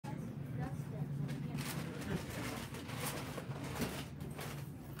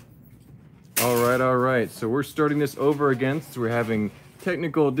All right. So we're starting this over again since we're having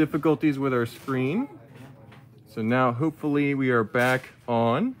technical difficulties with our screen. So now hopefully we are back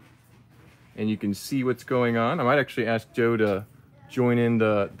on and you can see what's going on. I might actually ask Joe to join in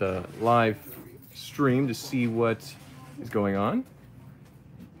the live stream to see what is going on.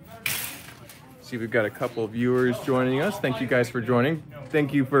 See, we've got a couple of viewers joining us. Thank you guys for joining.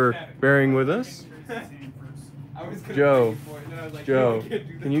 Thank you for bearing with us. Joe,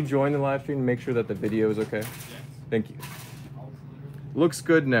 can you join the live stream and make sure that the video is okay? Thank you. Looks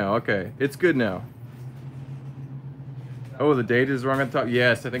good now. Okay, it's good now. Oh, the date is wrong on top?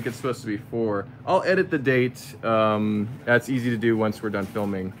 Yes, I think it's supposed to be 4. I'll edit the date. That's easy to do once we're done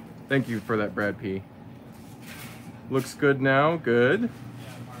filming. Thank you for that, Brad P. Looks good now. Good.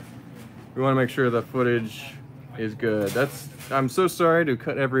 We want to make sure the footage is good. I'm so sorry to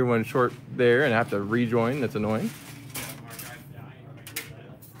cut everyone short there and have to rejoin. That's annoying.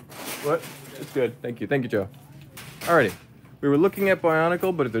 What? It's good. Thank you. Thank you, Joe. Alrighty. We were looking at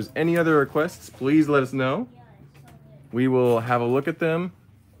Bionicle, but if there's any other requests, please let us know. We will have a look at them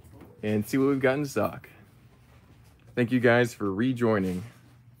and see what we've got in stock. Thank you guys for rejoining.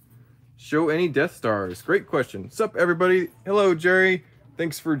 Show any Death Stars? Great question. Sup, everybody? Hello, Jerry.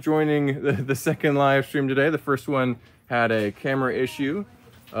 Thanks for joining the second live stream today. The first one had a camera issue.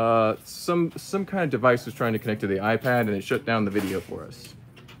 Some kind of device was trying to connect to the iPad and it shut down the video for us,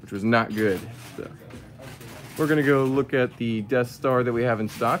 which was not good. So we're gonna go look at the Death Star that we have in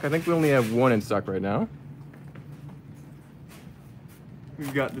stock. I think we only have one in stock right now.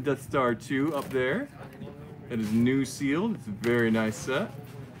 We've got the Death Star 2 up there. It is new sealed. It's a very nice set.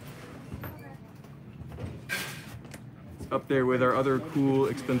 It's up there with our other cool,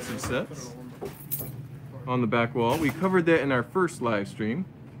 expensive sets on the back wall. We covered that in our first live stream,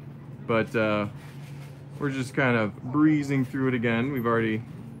 but we're just kind of breezing through it again. We've already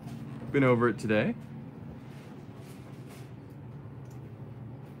been over it today.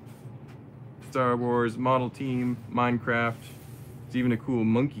 Star Wars, Model Team, Minecraft. There's even a cool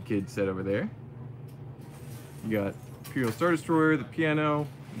Monkey Kid set over there. You got Imperial Star Destroyer, the piano,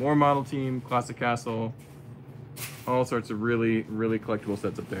 more Model Team, Classic Castle, all sorts of really, really collectible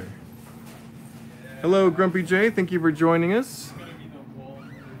sets up there. Hello, Grumpy J. Thank you for joining us.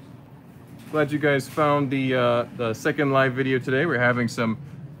 Glad you guys found the second live video today. We're having some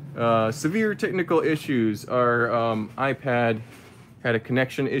severe technical issues. Our iPad had a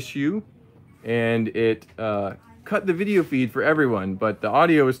connection issue, and it cut the video feed for everyone, but the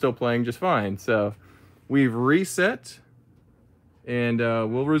audio is still playing just fine. So we've reset, and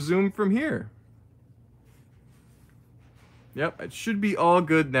we'll resume from here. Yep, it should be all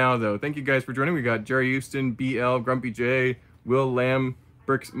good now, though. Thank you guys for joining. We got Jerry Houston, BL, Grumpy J, Will Lamb,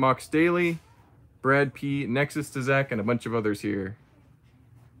 Bricks Mox Daily, Brad P, Nexus to Zach, and a bunch of others here.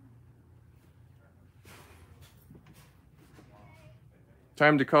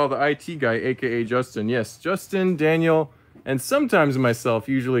 Time to call the IT guy, aka Justin. Yes, Justin, Daniel, and sometimes myself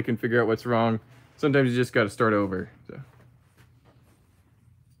usually can figure out what's wrong. Sometimes you just got to start over. So.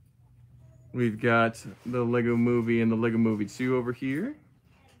 We've got the Lego Movie and the Lego Movie 2 over here.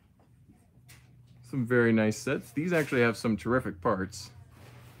 Some very nice sets. These actually have some terrific parts.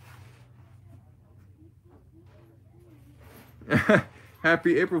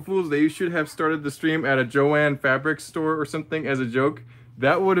 Happy April Fool's Day. You should have started the stream at a Joann Fabrics store or something as a joke.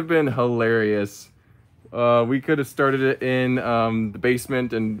 That would have been hilarious. We could have started it in the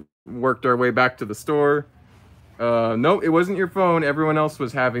basement and worked our way back to the store. No, it wasn't your phone. Everyone else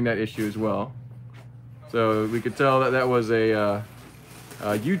was having that issue as well. So we could tell that that was a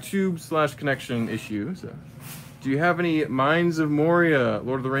YouTube / connection issue. So, do you have any Mines of Moria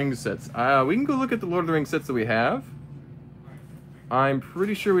Lord of the Rings sets? We can go look at the Lord of the Rings sets that we have. I'm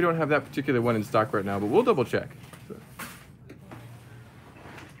pretty sure we don't have that particular one in stock right now, but we'll double check. So.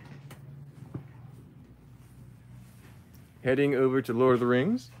 Heading over to Lord of the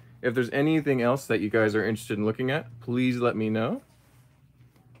Rings. If there's anything else that you guys are interested in looking at, please let me know.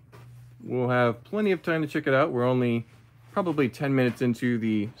 We'll have plenty of time to check it out. We're only probably 10 minutes into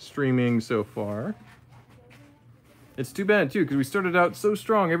the streaming so far. It's too bad, too, because we started out so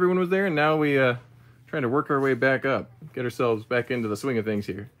strong. Everyone was there, and now we trying to work our way back up. Get ourselves back into the swing of things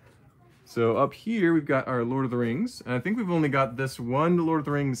here. So up here, we've got our Lord of the Rings. And I think we've only got this one Lord of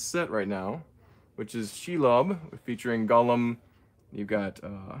the Rings set right now, which is Shelob, featuring Gollum. You've got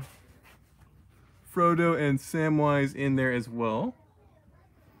Frodo and Samwise in there as well.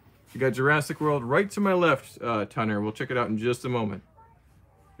 You got Jurassic World right to my left, Tunner. We'll check it out in just a moment.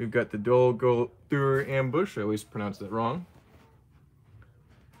 We've got the Dol Guldur Ambush. I always pronounce that wrong.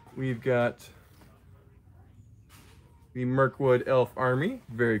 We've got the Mirkwood Elf Army.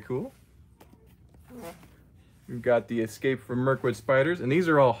 Very cool. We've got the Escape from Mirkwood Spiders, and these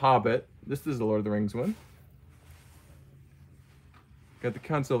are all Hobbit. This is the Lord of the Rings one. Got the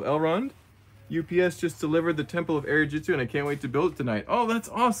Council of Elrond. UPS just delivered the Temple of Erijitsu, and I can't wait to build it tonight. Oh, that's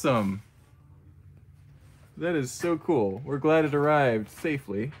awesome! That is so cool. We're glad it arrived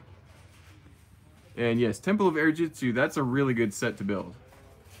safely. And yes, Temple of Erijitsu, that's a really good set to build.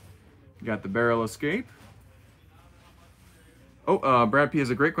 Got the Barrel Escape. Oh, Brad P has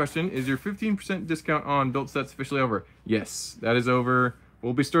a great question. Is your 15% discount on built sets officially over? Yes, that is over.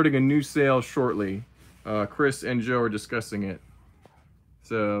 We'll be starting a new sale shortly. Chris and Joe are discussing it.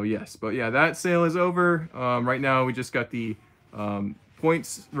 So yes, but yeah, that sale is over. Right now we just got the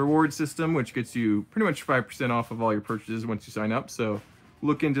points reward system, which gets you pretty much 5% off of all your purchases once you sign up. So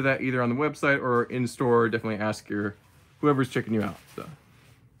look into that either on the website or in store. Definitely ask whoever's checking you out. So.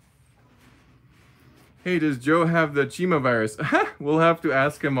 Hey, does Joe have the Chima virus? We'll have to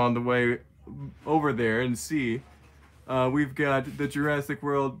ask him on the way over there and see. We've got the Jurassic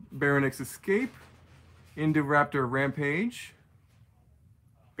World Baronix Escape, Indoraptor Rampage.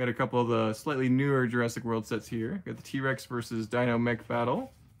 Got a couple of the slightly newer Jurassic World sets here. Got the T-Rex versus Dino Mech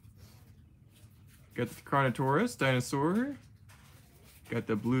Battle. Got the Carnotaurus Dinosaur. Got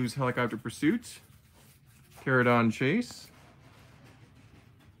the Blues Helicopter Pursuit. Pterodon Chase.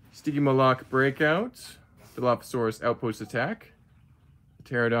 Stygimoloch Breakout. Dilophosaurus Outpost Attack.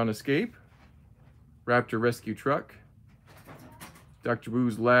 Pterodon Escape. Raptor Rescue Truck. Dr.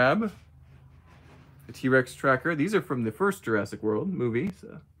 Wu's Lab. The T-Rex Tracker. These are from the first Jurassic World movie.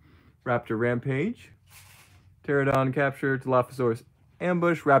 So. Raptor Rampage. Pterodon Capture. Dilophosaurus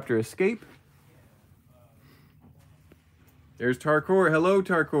Ambush. Raptor Escape. There's Tarkor. Hello,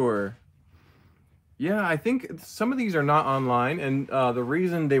 Tarkor. Yeah, I think some of these are not online, and the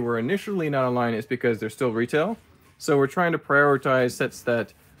reason they were initially not online is because they're still retail. So we're trying to prioritize sets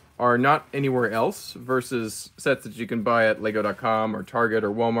that are not anywhere else versus sets that you can buy at Lego.com or Target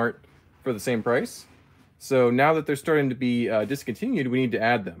or Walmart for the same price. So now that they're starting to be discontinued, we need to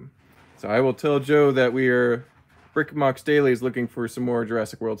add them. So I will tell Joe that Brickmox Daily is looking for some more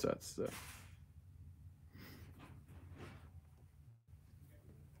Jurassic World sets.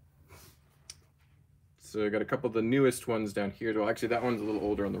 So I got a couple of the newest ones down here. Well, actually, that one's a little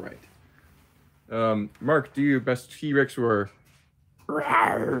older on the right. Mark, do your best T-Rex roar.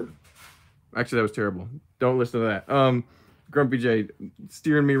 Actually, that was terrible. Don't listen to that. Grumpy J,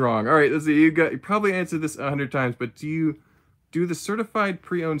 steering me wrong. All right, let's see. You probably answered this 100 times, but do the certified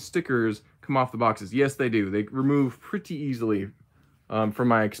pre-owned stickers come off the boxes? Yes, they do. They remove pretty easily, from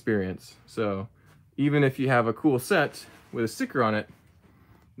my experience. So even if you have a cool set with a sticker on it,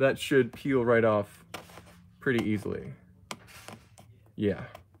 that should peel right off pretty easily. Yeah.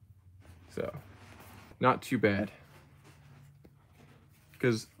 So, not too bad.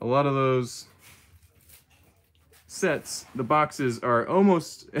 Because a lot of those sets, the boxes are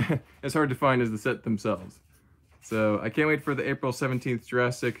almost as hard to find as the set themselves. So, I can't wait for the April 17th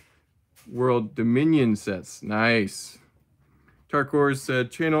Jurassic World Dominion sets. Nice. Tarkor said,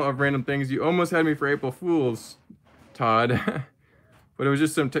 channel of random things. You almost had me for April Fools, Todd. But it was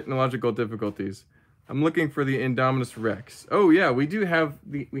just some technological difficulties. I'm looking for the Indominus Rex. Oh yeah, we have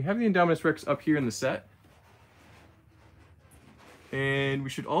the Indominus Rex up here in the set. And we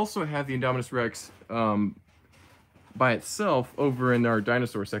should also have the Indominus Rex by itself over in our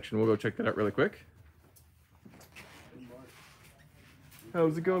dinosaur section. We'll go check that out really quick.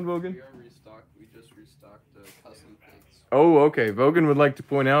 How's it going, Vogan? We are restocked. We just restocked custom plates. Oh, okay. Vogan would like to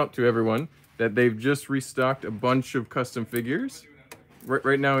point out to everyone that they've just restocked a bunch of custom figures.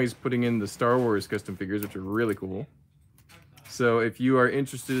 Right now he's putting in the Star Wars custom figures, which are really cool. So if you are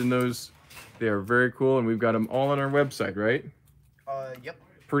interested in those, they are very cool, and we've got them all on our website, right? Yep.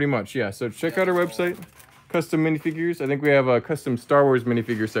 Pretty much, yeah. So check out our website, custom minifigures. I think we have a custom Star Wars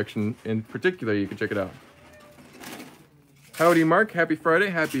minifigure section in particular. You can check it out. Howdy, Mark. Happy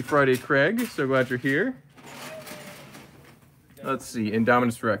Friday. Happy Friday, Craig. So glad you're here. Let's see,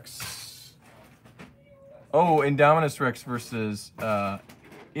 Indominus Rex. Oh, Indominus Rex versus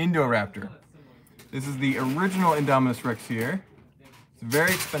Indoraptor. This is the original Indominus Rex here. It's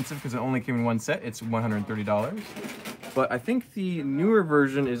very expensive because it only came in one set. It's $130. But I think the newer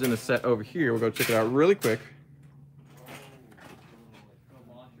version is in a set over here. We'll go check it out really quick.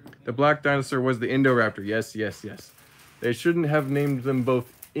 The black dinosaur was the Indoraptor. Yes, yes, yes. They shouldn't have named them both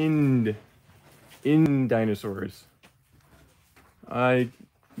Ind dinosaurs. I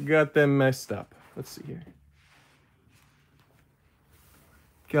got them messed up. Let's see here.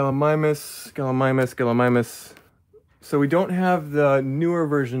 Gallimimus. So we don't have the newer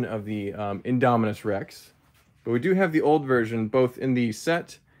version of the Indominus Rex, but we do have the old version, both in the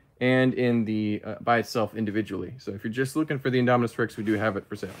set and in the by itself individually. So if you're just looking for the Indominus Rex, we do have it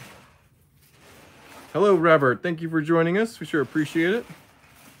for sale. Hello, Robert. Thank you for joining us. We sure appreciate it.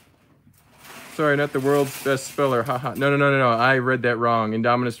 Sorry, not the world's best speller. Haha. No. I read that wrong.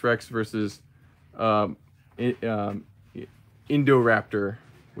 Indominus Rex versus Indoraptor,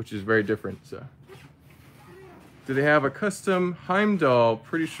 which is very different. So, do they have a custom Heimdall?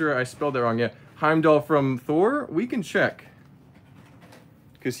 Pretty sure I spelled that wrong. Yeah, Heimdall from Thor. We can check,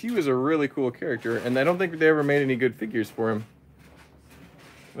 because he was a really cool character, and I don't think they ever made any good figures for him.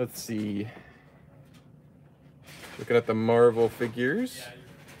 Let's see. Looking at the Marvel figures.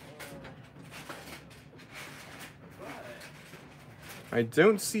 I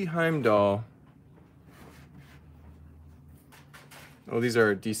don't see Heimdall. Oh, these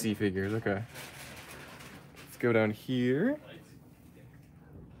are DC figures. Okay. Let's go down here.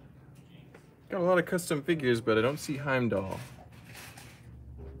 Got a lot of custom figures, but I don't see Heimdall.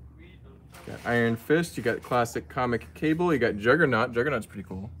 Got Iron Fist. You got classic comic Cable. You got Juggernaut. Juggernaut's pretty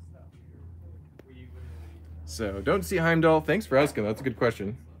cool. So, don't see Heimdall. Thanks for asking. That's a good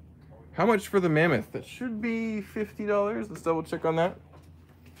question. How much for the Mammoth? That should be $50. Let's double check on that.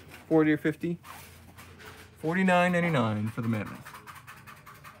 40 or 50? $49.99 for the Mammoth.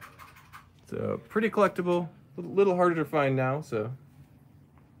 So, pretty collectible. A little harder to find now, so.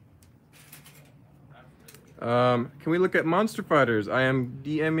 Can we look at Monster Fighters? I am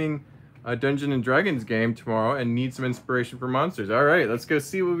DMing a Dungeons and Dragons game tomorrow and need some inspiration for monsters. All right, let's go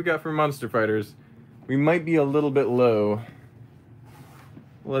see what we got for Monster Fighters. We might be a little bit low.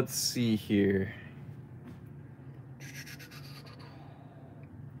 Let's see here.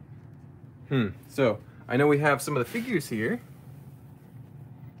 So, I know we have some of the figures here.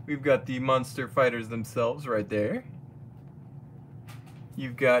 We've got the Monster Fighters themselves right there.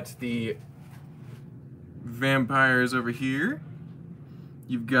 You've got the vampires over here.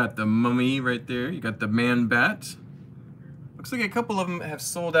 You've got the mummy right there. You got the Man-Bat. Looks like a couple of them have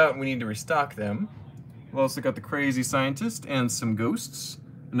sold out and we need to restock them. We've also got the Crazy Scientist and some ghosts.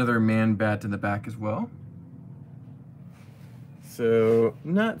 Another Man-Bat in the back as well. So,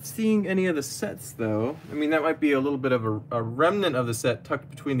 not seeing any of the sets though. I mean, that might be a little bit of a remnant of the set tucked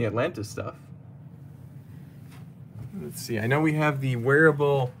between the Atlantis stuff. Let's see, I know we have the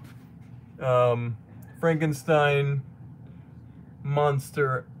wearable Frankenstein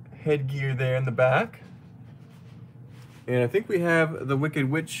monster headgear there in the back. And I think we have the Wicked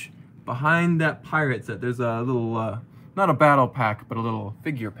Witch behind that pirate set. There's a little, not a battle pack, but a little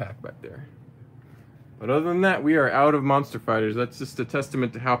figure pack back there. But other than that, we are out of Monster Fighters. That's just a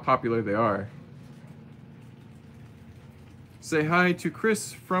testament to how popular they are. Say hi to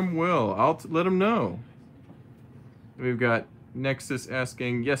Chris from Will. I'll let him know. We've got Nexus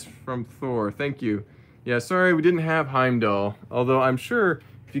asking, yes, from Thor. Thank you. Yeah, sorry we didn't have Heimdall. Although I'm sure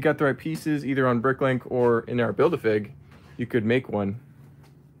if you got the right pieces, either on Bricklink or in our Build-A-Fig, you could make one.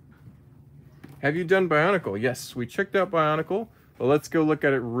 Have you done Bionicle? Yes, we checked out Bionicle. Well, let's go look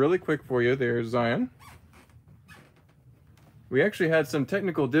at it really quick for you. There's Zion. We actually had some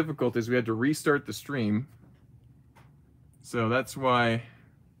technical difficulties. We had to restart the stream. So that's why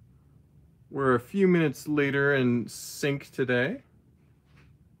we're a few minutes later in sync today.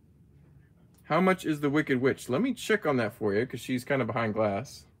 How much is the Wicked Witch? Let me check on that for you, because she's kind of behind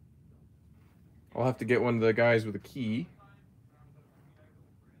glass. I'll have to get one of the guys with a key.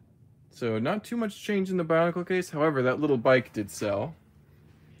 So not too much change in the Bionicle case. However, that little bike did sell.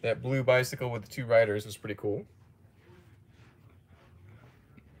 That blue bicycle with the two riders was pretty cool.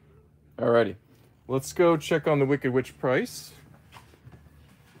 Alrighty, let's go check on the Wicked Witch price.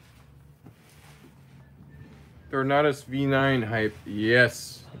 Tornados V9 hype.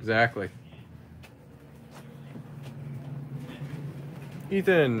 Yes, exactly.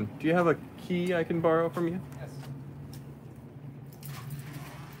 Ethan, do you have a key I can borrow from you? Yes.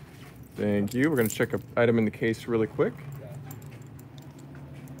 Thank you. We're going to check an item in the case really quick.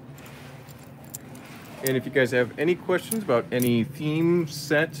 And if you guys have any questions about any theme,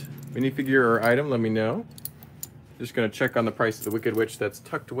 set, minifigure, or item, let me know. Just going to check on the price of the Wicked Witch that's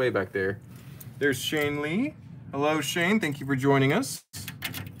tucked away back there. There's Shane Lee. Hello, Shane. Thank you for joining us.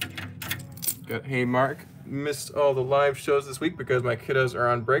 Got Hey Mark. Missed all the live shows this week because my kiddos are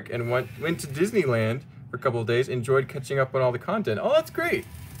on break and went to Disneyland for a couple of days. Enjoyed catching up on all the content. Oh, that's great.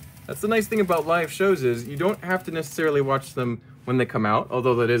 That's the nice thing about live shows is you don't have to necessarily watch them when they come out,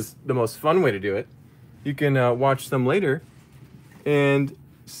 although that is the most fun way to do it. You can watch them later and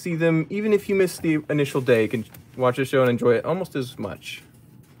see them, even if you miss the initial day, you can watch the show and enjoy it almost as much.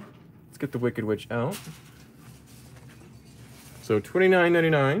 Let's get the Wicked Witch out. So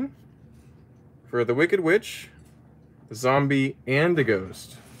 $29.99 for the Wicked Witch, the zombie, and the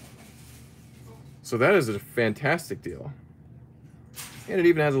ghost. So that is a fantastic deal. And it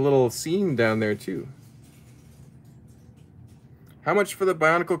even has a little scene down there too. How much for the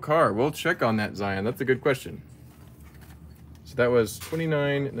Bionicle car? We'll check on that, Zion. That's a good question. So that was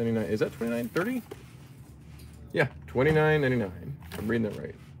 $29.99. Is that $29.30? Yeah, $29.99. I'm reading that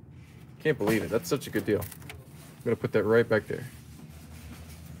right. Can't believe it. That's such a good deal. I'm gonna put that right back there.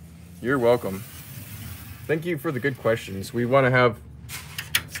 You're welcome. Thank you for the good questions. We want to have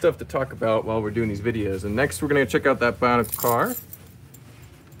stuff to talk about while we're doing these videos. And next we're gonna check out that Bionicle car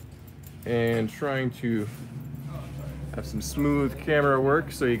and trying to have some smooth camera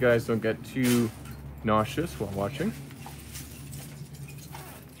work so you guys don't get too nauseous while watching.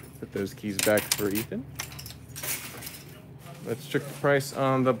 Put those keys back for Ethan. Let's check the price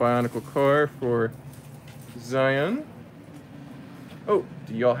on the Bionicle car for Zion. Oh,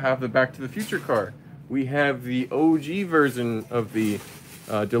 do y'all have the Back to the Future car? We have the OG version of the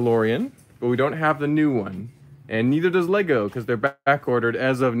DeLorean, but we don't have the new one. And neither does Lego, because they're back ordered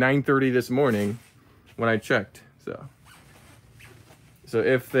as of 9:30 this morning when I checked. So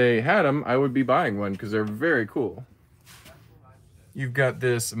if they had them, I would be buying one because they're very cool. You've got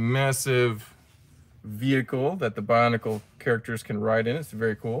this massive vehicle that the Bionicle characters can ride in. It's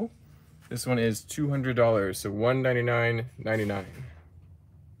very cool. This one is $200, so $199.99.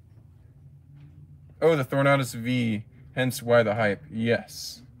 Oh, the Thornatus V, hence why the hype.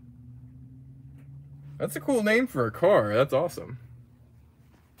 Yes. That's a cool name for a car. That's awesome.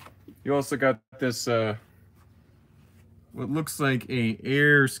 You also got this, what looks like a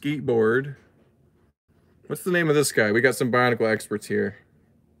air skateboard. What's the name of this guy? We got some Bionicle experts here.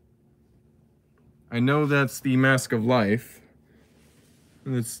 I know that's the Mask of Life.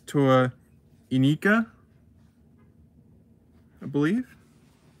 And it's Toa Inika, I believe.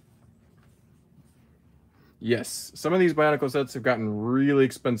 Yes, some of these Bionicle sets have gotten really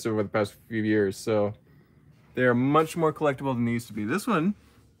expensive over the past few years, so they're much more collectible than they used to be. This one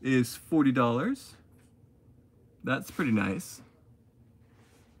is $40. That's pretty nice.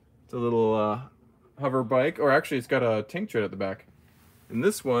 It's a little hover bike, or actually it's got a tank tread at the back. And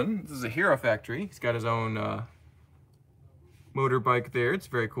this one, this is a Hero Factory. He's got his own motorbike there. It's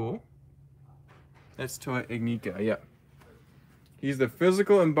very cool. That's Toa Inika, yeah. He's the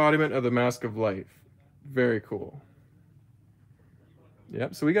physical embodiment of the Mask of Life. Very cool.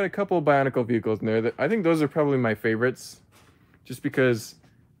 Yep, so we got a couple of Bionicle vehicles in there. I think those are probably my favorites. Just because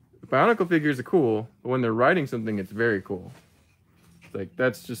Bionicle figures are cool, but when they're riding something, it's very cool. It's like,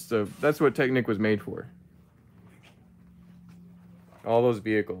 that's what Technic was made for. All those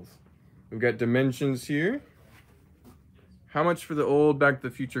vehicles. We've got Dimensions here. How much for the old Back to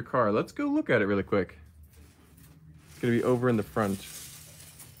the Future car? Let's go look at it really quick. It's gonna be over in the front.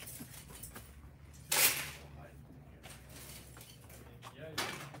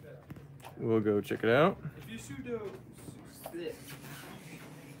 We'll go check it out.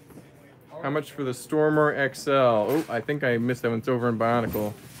 How much for the Stormer XL? Oh, I think I missed that one. It's over in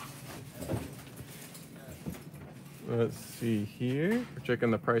Bionicle. Let's see here. We're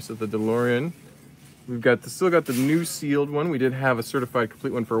checking the price of the DeLorean. We've got still got the new sealed one. We did have a certified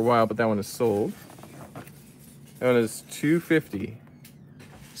complete one for a while, but that one is sold. That one is $250.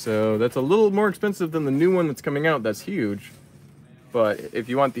 So that's a little more expensive than the new one that's coming out. That's huge. But if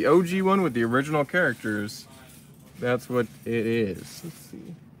you want the OG one with the original characters, that's what it is. Let's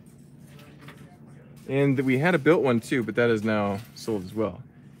see. And we had a built one too, but that is now sold as well.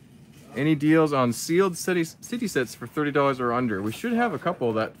 Any deals on sealed city sets for $30 or under? We should have a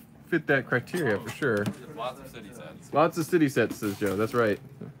couple that fit that criteria for sure. Lots of city sets. Lots of city sets, says Joe. That's right.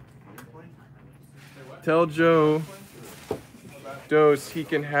 Tell Joe Dose he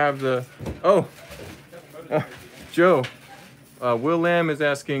can have the... Oh! Joe. Will Lamb is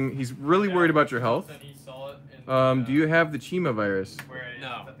asking, he's really worried about your health. Do you have the Chima virus?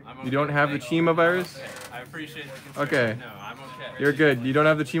 No, I'm okay. You don't have the Chima virus? I appreciate the concern. Okay. No, I'm okay. You're good. You don't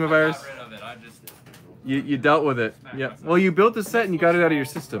have the Chima virus? I got rid of it. I just... You dealt with it. Yeah. Well, you built the set and you got it out of your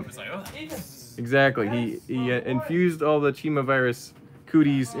system. It's like, oh. Exactly. He infused all the Chima virus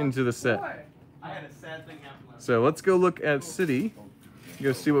cooties into the set. So let's go look at City.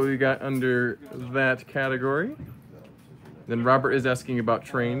 Go see what we got under that category. Then Robert is asking about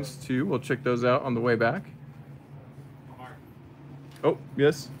trains too. We'll check those out on the way back. Oh,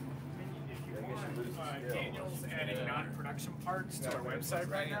 yes. Daniel's adding non-production parts to our website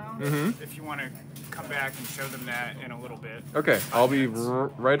right now. Mm-hmm. If you want to come back and show them that in a little bit. Okay, I'll be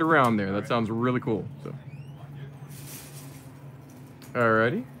right around there. That sounds really cool. So,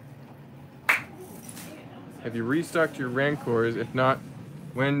 alrighty. Have you restocked your Rancors? If not,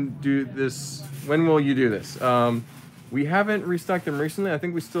 when will you do this? We haven't restocked them recently. I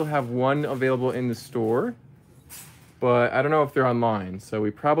think we still have one available in the store, but I don't know if they're online. So we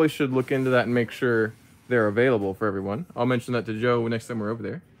probably should look into that and make sure they're available for everyone. I'll mention that to Joe next time we're over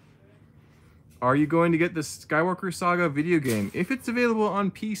there. Are you going to get the Skywalker Saga video game? If it's available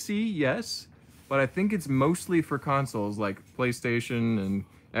on PC, yes, but I think it's mostly for consoles like PlayStation and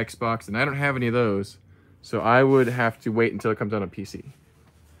Xbox, and I don't have any of those. So I would have to wait until it comes out on PC.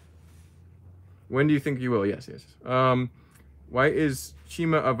 When do you think you will? Yes, yes. Why is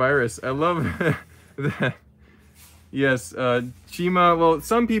Chima a virus? I love that. Yes, Chima, well,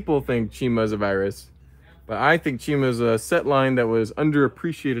 some people think Chima is a virus, but I think Chima is a set line that was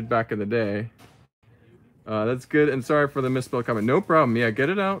underappreciated back in the day. That's good, and sorry for the misspelled comment. No problem. Yeah, get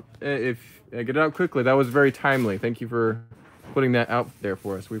it out. Get it out quickly. That was very timely. Thank you for putting that out there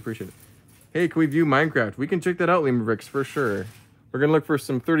for us. We appreciate it. Hey, can we view Minecraft? We can check that out, Lemurbricks, for sure. We're gonna look for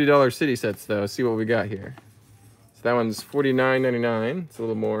some $30 city sets though. See what we got here. So that one's $49.99. It's a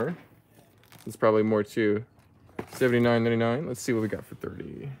little more. It's probably more too. $79.99. Let's see what we got for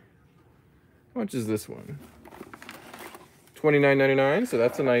 30. How much is this one? $29.99. So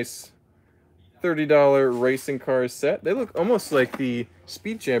that's a nice $30 racing car set. They look almost like the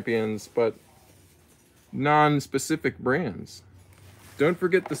Speed Champions, but non-specific brands. Don't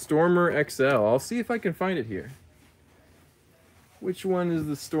forget the Stormer XL. I'll see if I can find it here. Which one is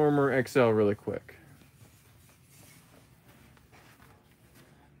the Stormer XL really quick?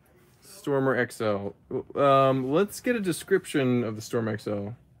 Stormer XL. Let's get a description of the Storm XL.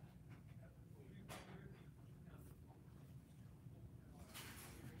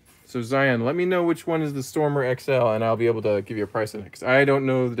 So Zion, let me know which one is the Stormer XL and I'll be able to give you a price on it, because I don't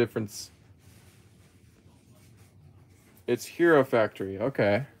know the difference. It's Hero Factory,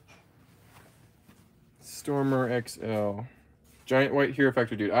 okay. Stormer XL. Giant white Hero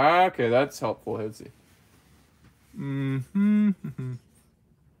Factory dude. Ah, okay, that's helpful. Let's see.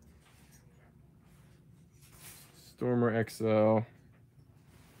 Stormer XL.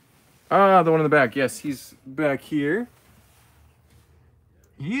 Ah, the one in the back. Yes, he's back here.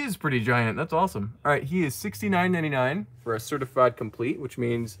 He is pretty giant. That's awesome. All right, he is $69.99 for a certified complete, which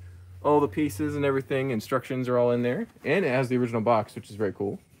means all the pieces and everything, instructions are all in there. And it has the original box, which is very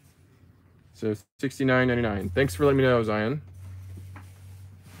cool. So $69.99. Thanks for letting me know, Zion.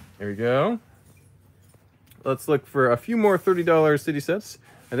 There we go. Let's look for a few more $30 city sets.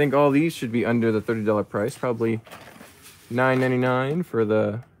 I think all these should be under the $30 price. Probably $9.99 for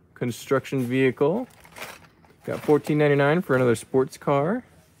the construction vehicle. Got $14.99 for another sports car.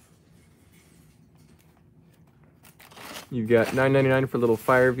 You've got $9.99 for a little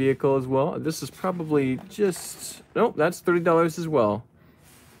fire vehicle as well. This is probably just... Nope, that's $30 as well.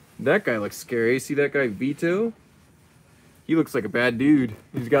 That guy looks scary. See that guy, Vito? He looks like a bad dude.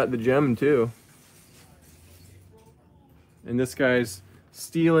 He's got the gem, too. And this guy's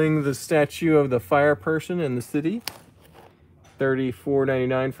stealing the statue of the fire person in the city.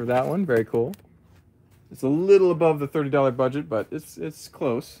 $34.99 for that one. Very cool. It's a little above the $30 budget, but it's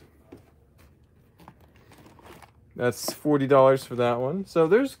close. That's $40 for that one. So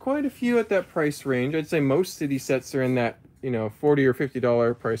there's quite a few at that price range. I'd say most city sets are in that, you know, $40 or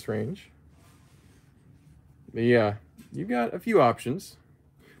 $50 price range. But yeah, you got a few options.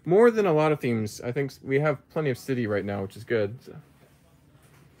 More than a lot of themes. I think we have plenty of city right now, which is good. So.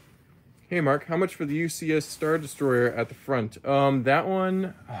 Hey Mark, how much for the UCS Star Destroyer at the front? That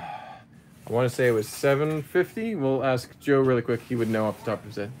one, I want to say it was $750. We'll ask Joe really quick. He would know off the top of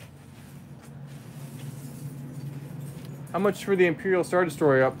his head. How much for the Imperial Star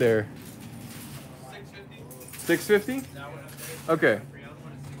Destroyer up there? $650. $650? Okay.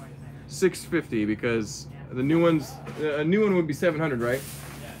 $650 because the new ones, a new one would be $700, right?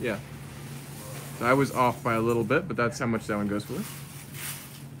 Yeah. So I was off by a little bit, but that's how much that one goes for.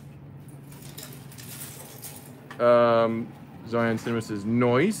 Zion Cinema says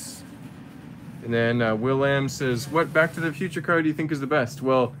noise. And then Will says, what Back to the Future car do you think is the best?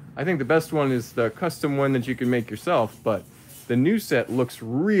 Well, I think the best one is the custom one that you can make yourself, but the new set looks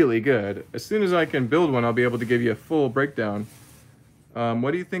really good. As soon as I can build one, I'll be able to give you a full breakdown.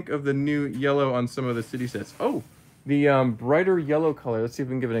 What do you think of the new yellow on some of the city sets? Oh, the brighter yellow color. Let's see if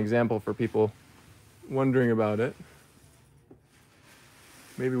we can give an example for people wondering about it.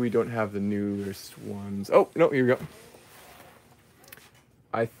 Maybe we don't have the newest ones. Oh, no, here we go.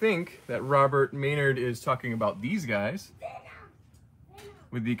 I think that Robert Maynard is talking about these guys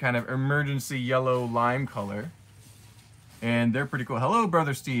with the kind of emergency yellow lime color. And they're pretty cool. Hello,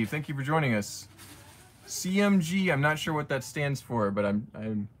 Brother Steve. Thank you for joining us. CMG, I'm not sure what that stands for, but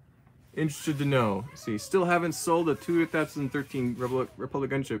I'm interested to know. See, still haven't sold a 2013 Republic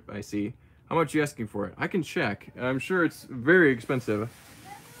gunship, I see. How much are you asking for it? I can check. I'm sure it's very expensive.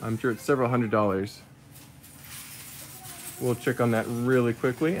 I'm sure it's several $100s. We'll check on that really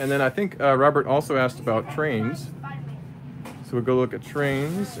quickly. And then I think Robert also asked about trains. So we'll go look at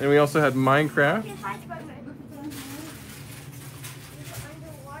trains. And we also had Minecraft.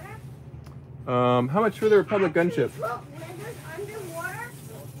 How much for the Republic gunship?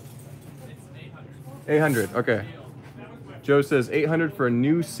 800, okay. Joe says 800 for a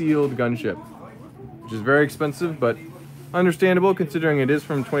new sealed gunship, which is very expensive, but understandable considering it is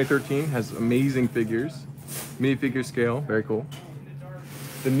from 2013, has amazing figures. Minifigure scale, very cool.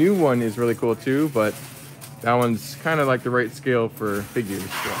 The new one is really cool too, but that one's kind of like the right scale for figures.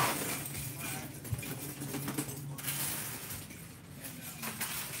 So.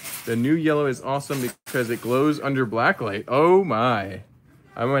 The new yellow is awesome because it glows under blacklight. Oh my.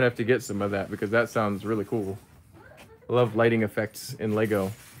 I might have to get some of that because that sounds really cool. I love lighting effects in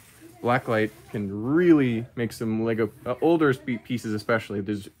Lego. Blacklight can really make some Lego, older pieces especially,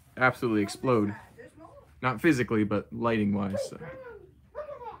 just absolutely explode. Not physically, but lighting wise. So.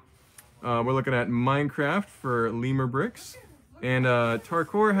 We're looking at Minecraft for lemur bricks. And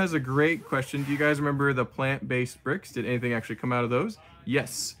Tarkor has a great question. Do you guys remember the plant-based bricks? Did anything actually come out of those?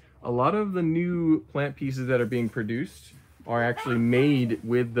 Yes. A lot of the new plant pieces that are being produced are actually made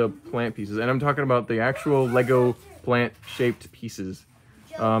with the plant pieces. And I'm talking about the actual Lego plant-shaped pieces.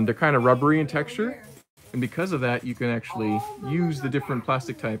 They're kind of rubbery in texture. And because of that, you can actually use the different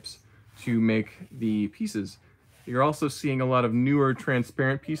plastic types to make the pieces. You're also seeing a lot of newer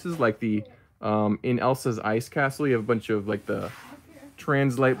transparent pieces, like the in Elsa's Ice Castle, you have a bunch of like the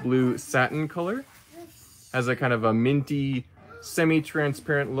trans-light blue satin color. Has a kind of a minty,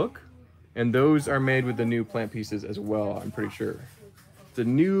 semi-transparent look. And those are made with the new plant pieces as well, I'm pretty sure. It's a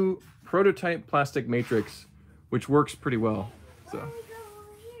new prototype plastic matrix, which works pretty well. So.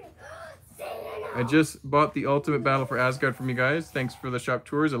 I just bought the Ultimate Battle for Asgard from you guys. Thanks for the shop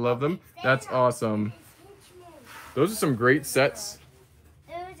tours. I love them. That's awesome. Those are some great sets.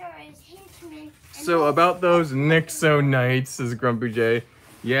 So about those Nixo Knights, says Grumpy J.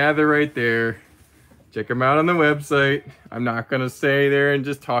 Yeah, they're right there. Check them out on the website. I'm not going to stay there and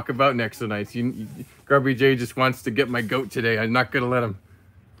just talk about Nixo Knights. Grumpy J just wants to get my goat today. I'm not going to let him.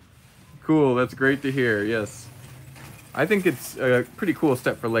 Cool, that's great to hear, yes. I think it's a pretty cool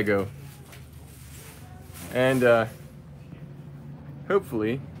step for Lego. And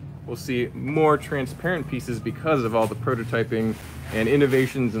hopefully we'll see more transparent pieces because of all the prototyping and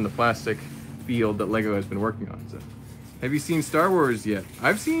innovations in the plastic field that Lego has been working on. So, have you seen Star Wars yet?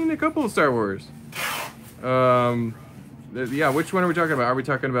 I've seen a couple of Star Wars. Yeah, which one are we talking about? Are we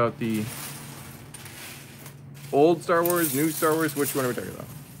talking about the old Star Wars, new Star Wars? Which one are we talking about?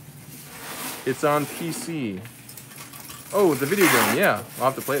 It's on PC. Oh, the video game, yeah. I'll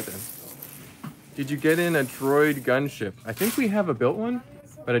have to play it then. Did you get in a droid gunship? I think we have a built one,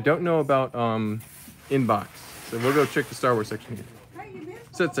 but I don't know about inbox. So we'll go check the Star Wars section here.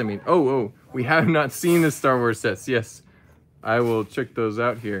 Sets, I mean. Oh, we have not seen the Star Wars sets. Yes, I will check those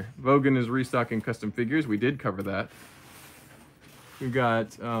out here. Vogan is restocking custom figures. We did cover that. We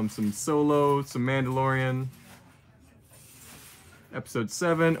got some Solo, some Mandalorian. Episode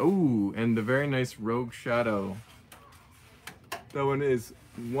 7. Oh, and the very nice Rogue Shadow. That one is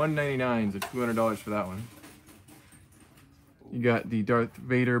 $199, so $200 for that one. You got the Darth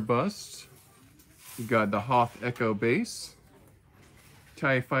Vader bust. You got the Hoth Echo base.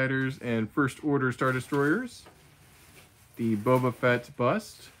 TIE Fighters and First Order Star Destroyers. The Boba Fett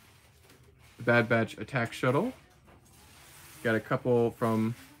bust. The Bad Batch attack shuttle. Got a couple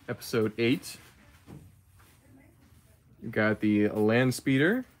from episode 8. You got the Land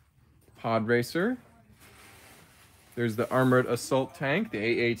Speeder, Pod Racer. There's the Armored Assault Tank, the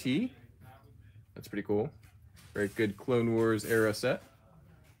AAT. That's pretty cool. Very good Clone Wars era set.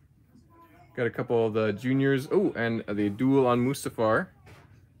 Got a couple of the juniors. Oh, and the Duel on Mustafar.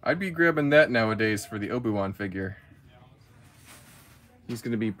 I'd be grabbing that nowadays for the Obi-Wan figure. He's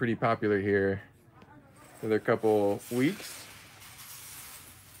going to be pretty popular here for a couple weeks.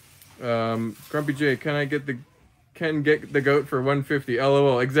 Grumpy J, can I get the goat for $150?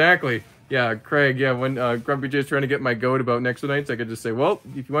 LOL. Exactly. Yeah, Craig. Yeah, when Grumpy J's trying to get my goat about Nixo Knights, I could just say, well,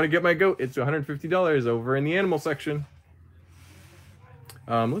 if you want to get my goat, it's $150 over in the animal section.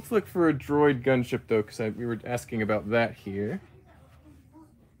 Let's look for a droid gunship though, because we were asking about that here.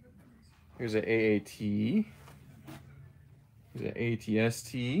 Here's an AAT. Here's an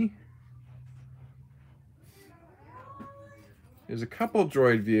ATST. There's a couple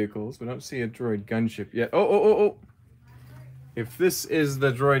droid vehicles, but I don't see a droid gunship yet. Oh. If this is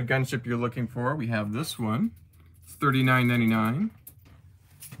the droid gunship you're looking for, we have this one. It's $39.99.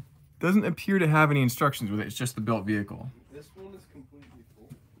 Doesn't appear to have any instructions with it. It's just the built vehicle. This one is completely full.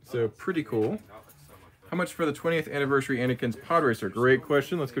 So pretty cool. How much for the 20th anniversary Anakin's Pod Racer? Great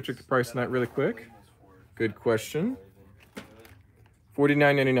question. Let's go check the price on that really quick. Good question.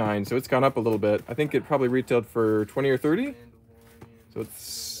 $49.99. So it's gone up a little bit. I think it probably retailed for 20 or 30. So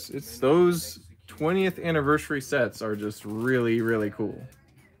it's those 20th anniversary sets are just really, really cool.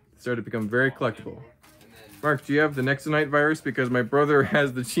 Started to become very collectible. Mark, do you have the Nexonite virus? Because my brother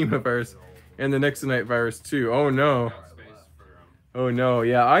has the Chima virus and the Nexonite virus too. Oh no. Oh no.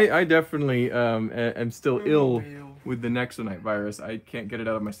 Yeah, I definitely am still ill with the Nexonite virus. I can't get it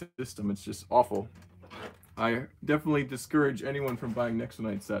out of my system. It's just awful. I definitely discourage anyone from buying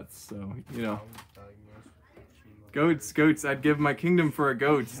Nexonite sets. So, you know. Goats. I'd give my kingdom for a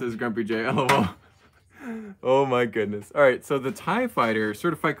goat, says Grumpy J. LOL. Oh my goodness. All right, so the TIE Fighter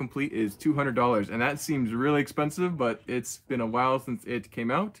Certified Complete is $200, and that seems really expensive, but it's been a while since it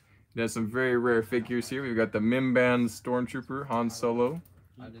came out. It has some very rare figures here. We've got the Mimban Stormtrooper, Han Solo,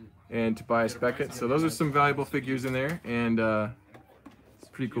 and Tobias Beckett. So those are some valuable figures in there, and it's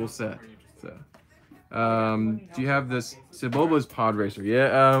a pretty cool set. So, do you have this Sebulba's Pod Racer?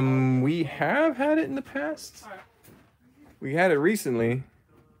 Yeah, we have had it in the past. We had it recently,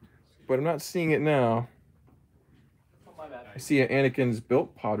 but I'm not seeing it now. I see an Anakin's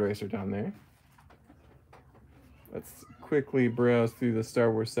built Pod Racer down there. Let's quickly browse through the Star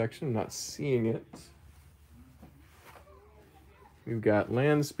Wars section. I'm not seeing it. We've got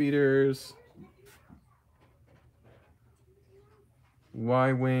Land Speeders,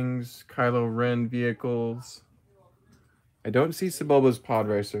 Y-Wings, Kylo Ren vehicles. I don't see Sebulba's Pod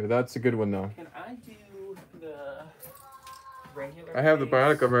Racer. That's a good one though. Can I do the regular? I have the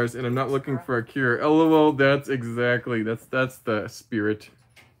Bionicle virus and I'm not looking for a cure. LOL, that's exactly, that's the spirit.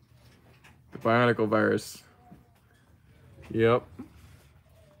 The Bionicle virus. Yep.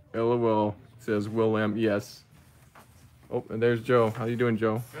 LOL, says Will.am. Yes. Oh, and there's Joe. How you doing,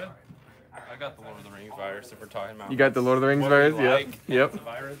 Joe? Good. I got the Lord of the Rings virus if we're talking about. You got the Lord of the Rings virus? Yep. The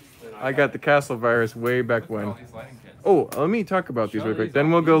virus, I got the Castle virus way back when. all these lighting kits. Oh, let me talk about these Show real quick. these Then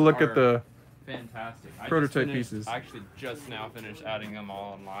off. we'll go These look at are the Fantastic. prototype pieces. pieces. I actually just now finished adding them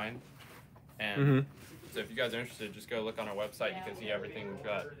all online. And so if you guys are interested, just go look on our website. You can see everything we've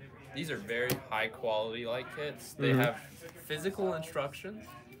got. These are very high quality light kits. They have physical instructions,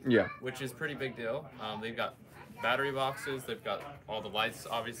 Yeah. which is pretty big deal. They've got battery boxes. They've got all the lights,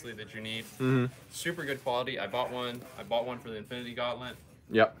 obviously, that you need. Super good quality. I bought one for the Infinity Gauntlet.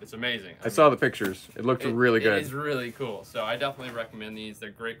 Yep. It's amazing. I saw the pictures. It looked really good. It is really cool. So I definitely recommend these. They're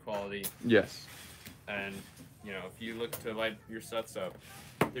great quality. Yes. And, you know, if you look to light your sets up,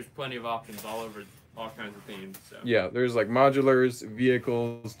 there's plenty of options all over all kinds of themes. So. Yeah, there's like modulars,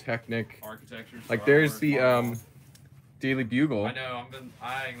 vehicles, Technic. Architecture. Like Star there's Wars, the Marvel. Daily Bugle. I know, I've been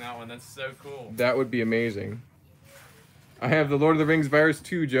eyeing that one. That's so cool. That would be amazing. I have the Lord of the Rings virus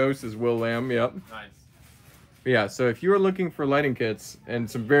too, Joe, says Will.am. Yep. Nice. Yeah, so if you are looking for lighting kits, and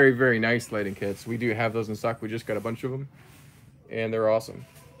some very, very nice lighting kits, we do have those in stock. We just got a bunch of them, and they're awesome.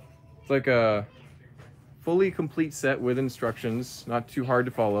 It's like a fully complete set with instructions, not too hard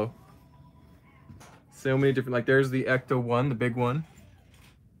to follow. So many different, like there's the Ecto one, the big one.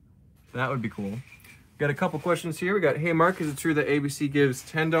 That would be cool. Got a couple questions here. We got, hey Mark, is it true that ABC gives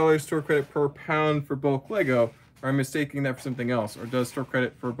 $10 store credit per pound for bulk Lego? Or am I mistaking that for something else? Or does store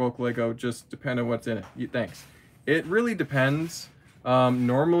credit for bulk Lego just depend on what's in it? Thanks. It really depends.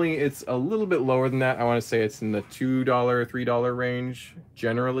 Normally it's a little bit lower than that. I want to say it's in the $2, $3 range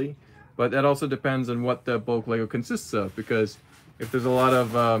generally. But that also depends on what the bulk Lego consists of. Because if there's a lot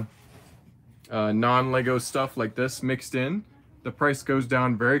of non-Lego stuff like this mixed in, the price goes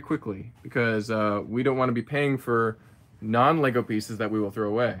down very quickly. Because we don't want to be paying for non-Lego pieces that we will throw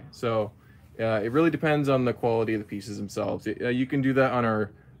away. So it really depends on the quality of the pieces themselves. You can do that on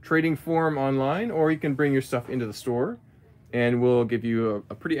our trading forum online, or you can bring your stuff into the store and we'll give you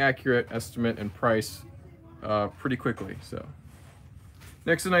a pretty accurate estimate and price pretty quickly. So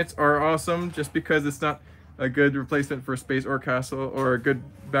Nexonites are awesome. Just because it's not a good replacement for Space or Castle or a good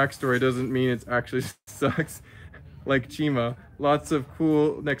backstory doesn't mean it actually sucks. Like Chima, lots of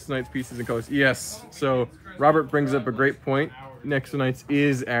cool Nexonites pieces and colors. Yes, so Robert brings up a great point. Nexonites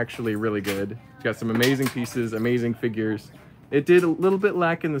is actually really good. It's got some amazing pieces, amazing figures. It did a little bit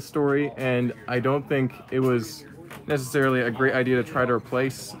lack in the story, and I don't think it was necessarily a great idea to try to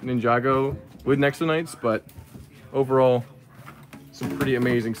replace Ninjago with Nexonites, but overall, some pretty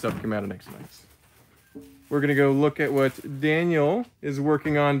amazing stuff came out of Nexonites. We're gonna go look at what Daniel is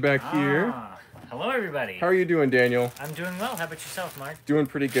working on back here. Hello, everybody. How are you doing, Daniel? I'm doing well. How about yourself, Mark? Doing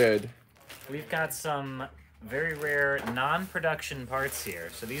pretty good. We've got some very rare non-production parts here.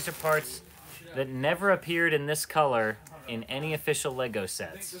 So these are parts that never appeared in this color in any official Lego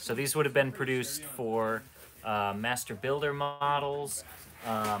sets. So these would have been produced for master builder models,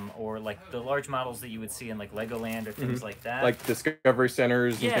 or like the large models that you would see in like Legoland or things like that. Like Discovery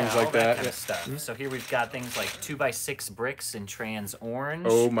Centers and things like all that. kind of stuff. So here we've got things like 2x6 bricks in trans orange.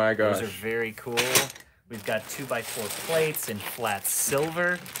 Oh my gosh. Those are very cool. We've got 2x4 plates in flat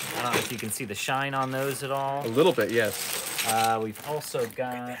silver. I don't know if you can see the shine on those at all. A little bit, yes. We've also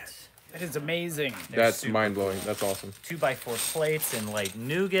got That is amazing. That's mind-blowing. That's awesome. 2x4 plates in light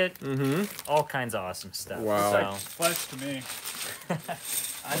nougat. All kinds of awesome stuff. Wow. So Flesh to me.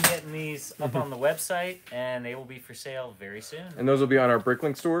 I'm getting these up on the website, and they will be for sale very soon. And those will be on our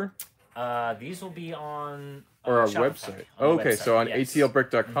Bricklink store? These will be on Or our Shopify, website? on the Okay, so on yes.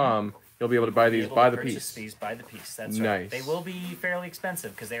 atlbrick.com, you'll be able to buy these Able by to the purchase piece. These by the piece. That's Nice. right. They will be fairly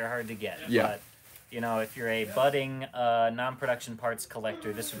expensive because they are hard to get. Yeah. But you know, if you're a budding non-production parts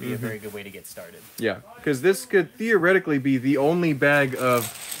collector, this would be a very good way to get started. Yeah, because this could theoretically be the only bag of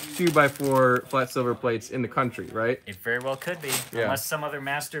 2x4 flat silver plates in the country, right? It very well could be, Yeah. unless some other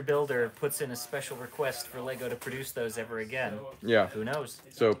master builder puts in a special request for Lego to produce those ever again. Yeah. Who knows?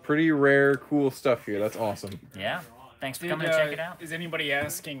 So pretty rare, cool stuff here. That's awesome. Yeah. Thanks for coming to check it out. Is anybody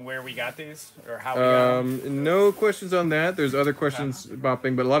asking where we got these or how we got them? No questions on that. There's other questions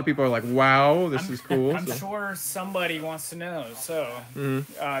popping, but a lot of people are like, "Wow, this is cool." I'm So- sure somebody wants to know, so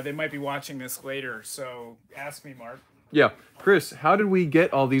they might be watching this later. So ask me, Mark. Yeah, Chris, how did we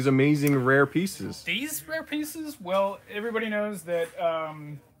get all these amazing rare pieces? These rare pieces, well, everybody knows that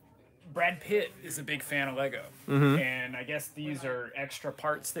Brad Pitt is a big fan of Lego, and I guess these are extra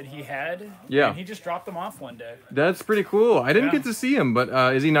parts that he had. Yeah. and he just dropped them off one day. That's pretty cool. I didn't Yeah. get to see him, but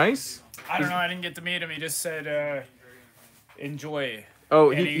is he nice? I don't know. I didn't get to meet him. He just said, "Enjoy."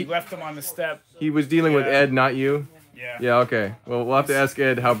 Oh, And he he left them on the step. he was dealing with Yeah. Ed, not you. Yeah. Yeah, okay. Well, we'll have to ask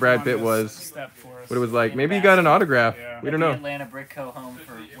Ed how Brad On Pitt this was, Step for us. what it was like. Maybe he got an autograph. Yeah. We don't The know. Atlanta Brick Co. home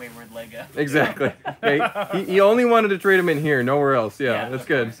for Wayward Lego. Exactly. Yeah, he only wanted to trade him in here, nowhere else. Yeah, that's of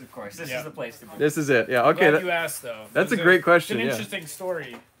good. Course, of course. This Yeah. is the place to be. This is it. Yeah, okay. Glad you asked, though. that's It was a great question, It's an yeah. interesting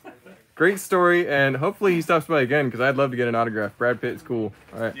story. Great story, and hopefully he stops by again because I'd love to get an autograph. Brad Pitt is cool.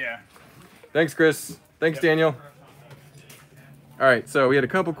 All right. Yeah. Thanks, Chris. Thanks, Yep. Daniel. All right, so we had a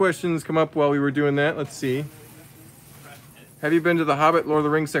couple questions come up while we were doing that. Let's see. Have you been to the Hobbit Lord of the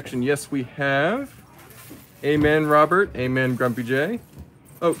Rings section? Yes, we have. Amen, Robert. Amen, Grumpy J.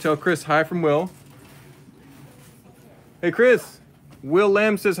 Oh, tell Chris hi from Will. Hey, Chris. Will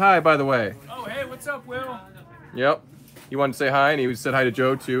Lamb says hi, by the way. Oh, hey, what's up, Will? Yep. He wanted to say hi, and he said hi to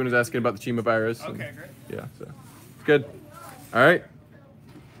Joe, too, and was asking about the Chima virus. and- Okay, great. Yeah, so it's good. All right.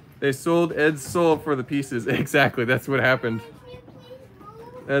 They sold Ed's soul for the pieces. Exactly, that's what happened.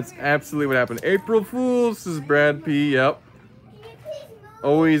 That's absolutely what happened. April Fools, says Brad P. Yep.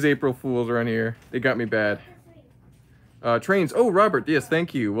 Always April Fools around here. They got me bad. Trains. Oh, Robert, yes,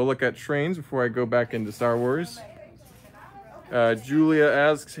 thank you. We'll look at trains before I go back into Star Wars. Julia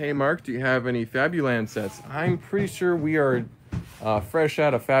asks, hey, Mark, do you have any Fabuland sets? I'm pretty sure we are fresh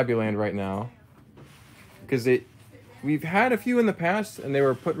out of Fabuland right now. Because we've had a few in the past, and they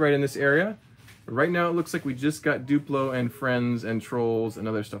were put right in this area. But right now, it looks like we just got Duplo and Friends and Trolls and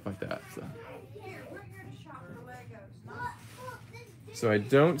other stuff like that. So I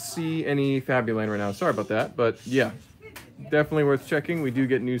don't see any Fabuland right now. Sorry about that, but yeah, definitely worth checking. We do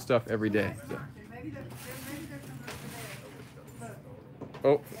get new stuff every day. So.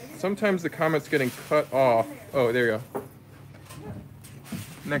 Oh, sometimes the comment's getting cut off. Oh, there you go.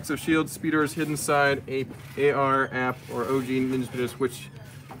 Nexo Shield, Speedor's Hidden Side, AR app, or OG Ninja Speeders, which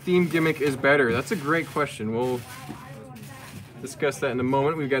theme gimmick is better? That's a great question. We'll discuss that in a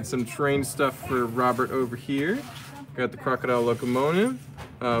moment. We've got some train stuff for Robert over here. Got the Crocodile Locomotive.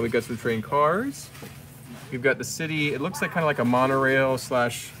 We got some train cars. We've got the city. It looks like kind of like a monorail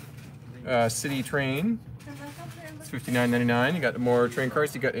slash city train. It's $59.99. You got more train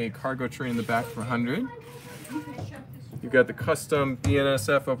cars. You got a cargo train in the back for $100. You've got the custom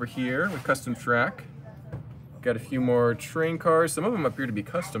BNSF over here with custom track. Got a few more train cars. Some of them appear to be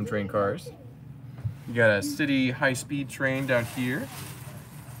custom train cars. You got a city high-speed train down here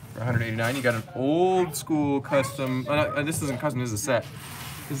for $189. You got an old school custom. This isn't custom. This is a set.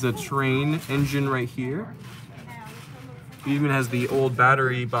 This is a train engine right here. It even has the old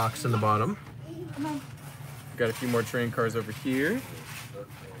battery box in the bottom. Got a few more train cars over here.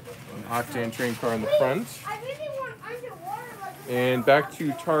 An Octane train car in the front. And back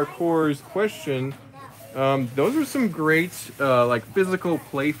to Tarkor's question. Those are some great like physical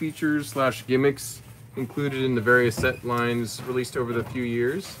play features slash gimmicks included in the various set lines released over the few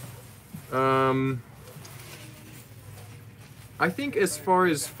years. I think as far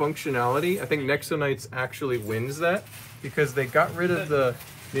as functionality, I think Nexo Knights actually wins that because they got rid of the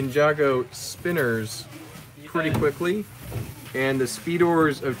Ninjago spinners pretty quickly, and the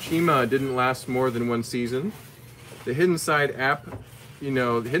Speedors of Chima didn't last more than one season. The Hidden Side app, you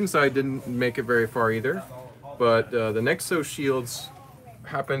know, the Hidden Side didn't make it very far either, but the Nexo shields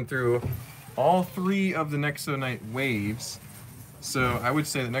happened through all 3 of the Nexo Knight waves, so I would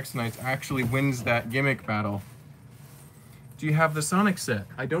say that Nexo Knights actually wins that gimmick battle. Do you have the Sonic set?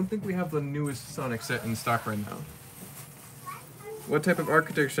 I don't think we have the newest Sonic set in stock right now. What type of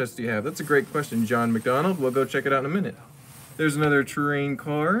architecture sets do you have? That's a great question, John McDonald. We'll go check it out in a minute. There's another terrain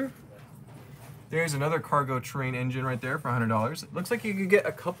car. There's another cargo train engine right there for $100. It looks like you could get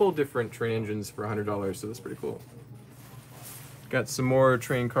a couple different train engines for $100, so that's pretty cool. Got some more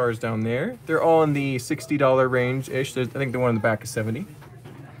train cars down there. They're all in the $60 range-ish. I think the one in the back is $70.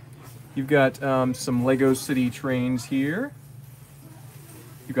 You've got some Lego City trains here.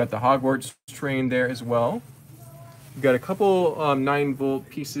 You've got the Hogwarts train there as well. You've got a couple 9-volt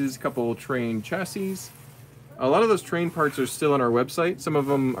pieces, a couple train chassis. A lot of those train parts are still on our website. Some of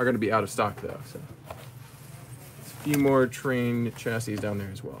them are going to be out of stock though. So. A few more train chassis down there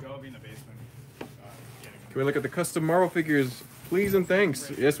as well. Can we look at the custom Marvel figures, please and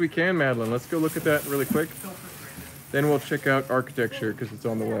thanks? Yes, we can, Madeline. Let's go look at that really quick. Then we'll check out architecture because it's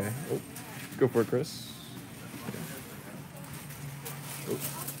on the way. Oh, go for it, Chris. Oh.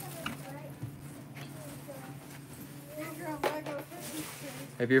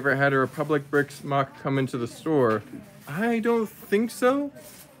 Have you ever had a Republic Bricks mock come into the store? I don't think so,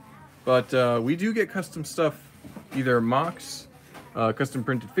 but we do get custom stuff, either mocks, custom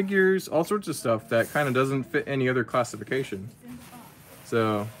printed figures, all sorts of stuff that kind of doesn't fit any other classification.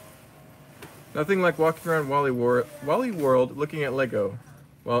 So, nothing like walking around Wally World looking at Lego.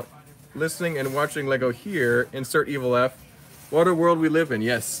 Well, listening and watching Lego here, insert Evil F. What a world we live in.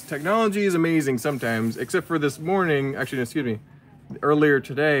 Yes, technology is amazing sometimes, except for this morning, actually, excuse me, earlier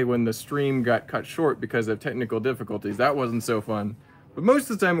today when the stream got cut short because of technical difficulties. That wasn't so fun. But most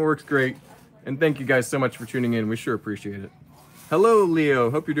of the time it works great. And thank you guys so much for tuning in. We sure appreciate it. Hello, Leo.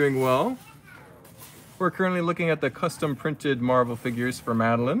 Hope you're doing well. We're currently looking at the custom printed Marvel figures for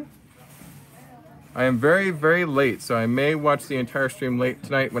Madeline. I am very, very late, so I may watch the entire stream late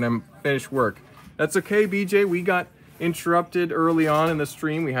tonight when I'm finished work. That's okay, BJ. We got interrupted early on in the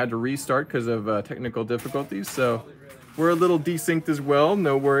stream. We had to restart because of technical difficulties. So we're a little desynced as well,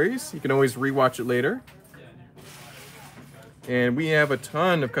 no worries. You can always rewatch it later. And we have a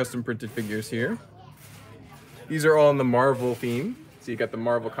ton of custom printed figures here. These are all in the Marvel theme. So you got the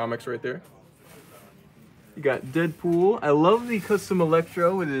Marvel comics right there. You got Deadpool. I love the custom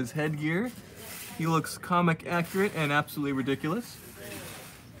Electro with his headgear. He looks comic accurate and absolutely ridiculous.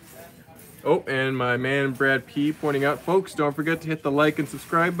 Oh, and my man Brad P pointing out, folks, don't forget to hit the like and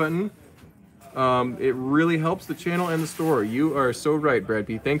subscribe button. It really helps the channel and the store. You are so right, Brad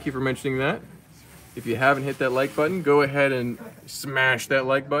P. Thank you for mentioning that. If you haven't hit that like button, go ahead and smash that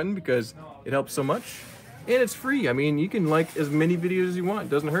like button because it helps so much. And it's free. I mean, you can like as many videos as you want. It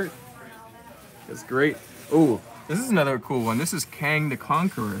doesn't hurt. That's great. Oh, this is another cool one. This is Kang the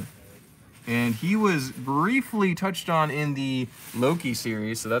Conqueror. And he was briefly touched on in the Loki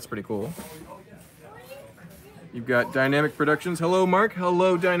series, so that's pretty cool. You've got Dynamic Productions. Hello, Mark.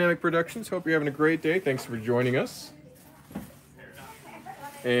 Hello, Dynamic Productions. Hope you're having a great day. Thanks for joining us.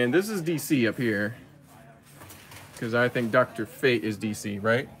 And this is DC up here. Because I think Dr. Fate is DC,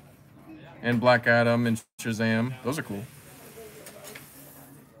 right? And Black Adam and Shazam. Those are cool.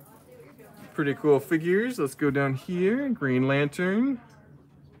 Pretty cool figures. Let's go down here. Green Lantern.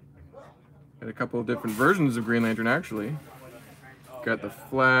 Got a couple of different versions of Green Lantern, actually. Got the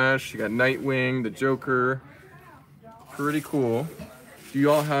Flash. You got Nightwing, the Joker. Pretty cool. Do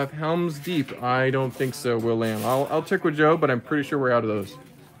you all have Helm's Deep? I don't think so, Will Lamb. I'll check with Joe, but I'm pretty sure we're out of those.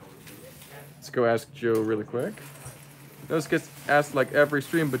 Let's go ask Joe really quick. Those gets asked like every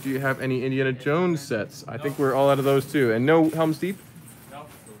stream, but do you have any Indiana Jones sets? I think we're all out of those too. And no Helm's Deep?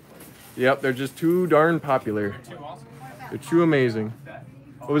 Yep, they're just too darn popular. They're too amazing.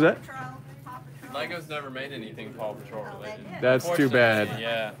 What was that? Lego's never made anything Paw Patrol related. That's too bad.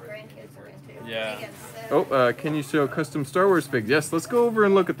 Yeah. Yeah. Oh, can you show custom Star Wars figs? Yes, let's go over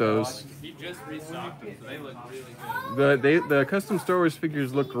and look at those. He just restocked them, so they look really good. The custom Star Wars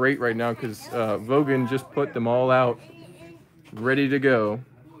figures look great right now because Vogan just put them all out, ready to go.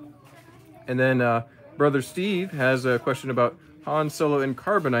 And then Brother Steve has a question about Han Solo and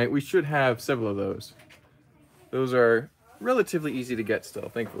Carbonite. We should have several of those. Those are relatively easy to get still,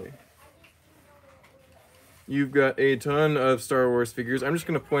 thankfully. You've got a ton of Star Wars figures. I'm just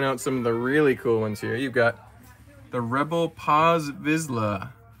going to point out some of the really cool ones here. You've got The Rebel Paz Vizsla.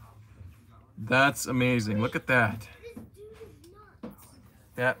 That's amazing. Look at that.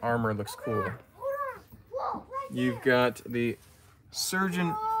 That armor looks cool. You've got the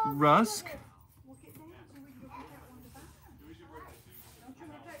Surgeon Rusk.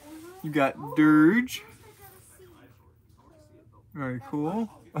 You got Dirge. Very cool.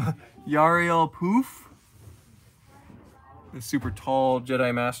 Yariel Poof. The super tall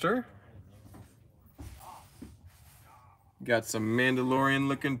Jedi Master. Got some Mandalorian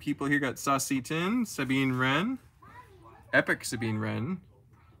looking people here. Got Sassy Tin, Sabine Wren, Epic Sabine Wren,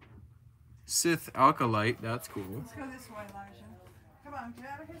 Sith Alkalite, that's cool. Let's go this way, Elijah. Come on, get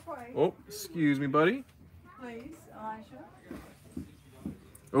out of his way. Oh, excuse me, buddy. Please, Elijah.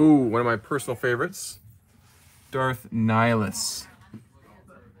 Oh, one of my personal favorites, Darth Nihilus.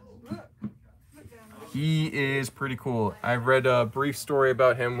 He is pretty cool. I've read a brief story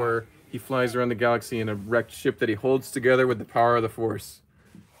about him where he flies around the galaxy in a wrecked ship that he holds together with the power of the Force.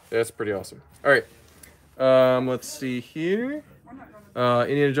 That's pretty awesome. All right, let's see here.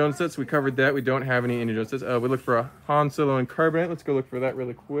 Indiana Jones sets, we covered that. We don't have any Indiana Jones sets. We look for a Han Solo and Carbonite. Let's go look for that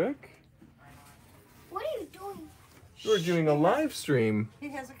really quick. What are you doing? We're doing a live stream. He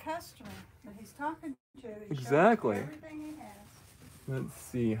has a customer that he's talking to. He's Exactly. showing everything he has. Let's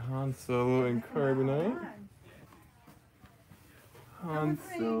see, Han Solo and Carbonite. Han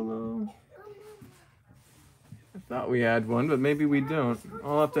Solo. I thought we had one, but maybe we don't.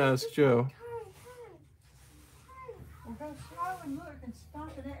 I'll have to ask Joe. Well, go slow and look and stop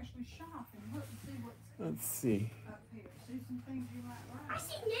and actually shop and look and see what's Let's see. up here. See some things you might I like.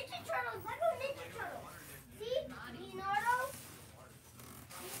 see Ninja Turtles. Lego Ninja Turtles. See? Leonardo?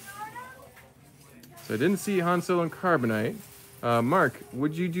 Leonardo? So I didn't see Han Solo and Carbonite. Mark,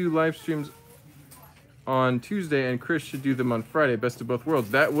 would you do live streams on Tuesday and Chris should do them on Friday? Best of both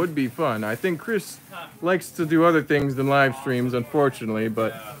worlds. That would be fun. I think Chris likes to do other things than live streams, unfortunately,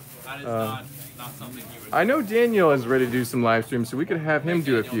 but That is not something he would. I know Daniel is ready to do some live streams, so we could have him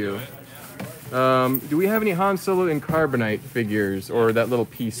do a few. Do we have any Han Solo and Carbonite figures or that little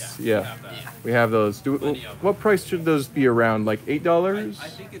piece? Yeah, we have those. What price should those be around? Like $8? I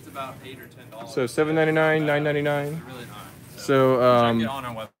think it's about $8 or $10. So $7.99, $9.99. Really not. So Check it on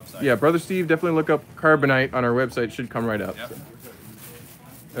our website. yeah, Brother Steve, definitely look up Carbonite on our website. Should come right up. Yep.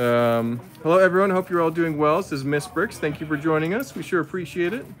 So. Hello everyone. Hope you're all doing well. This is Miss Bricks. Thank you for joining us. We sure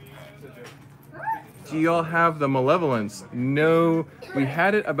appreciate it. Do y'all have the Malevolence? No, we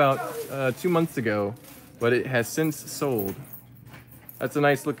had it about 2 months ago, but it has since sold. That's a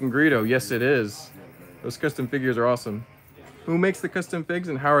nice looking Greedo. Yes, it is. Those custom figures are awesome. Who makes the custom figs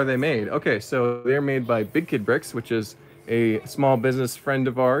and how are they made? Okay, so they're made by Big Kid Bricks, which is a small business friend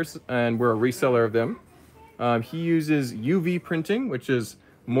of ours, and we're a reseller of them. He uses UV printing, which is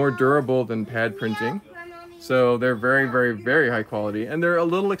more durable than pad printing. So they're very, very, very high quality, and they're a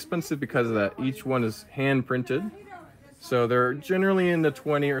little expensive because of that. Each one is hand printed. So they're generally in the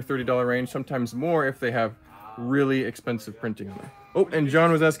 $20 or $30 range, sometimes more if they have really expensive printing on them. Oh, and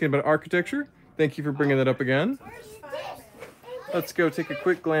John was asking about architecture. Thank you for bringing that up again. Let's go take a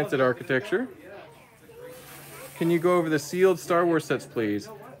quick glance at architecture. Can you go over the sealed Star Wars sets, please?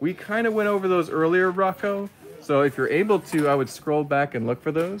 We kind of went over those earlier, Rocco. So if you're able to, I would scroll back and look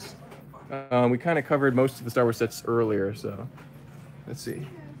for those. We kind of covered most of the Star Wars sets earlier, so let's see.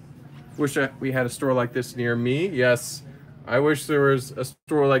 Wish we had a store like this near me. Yes, I wish there was a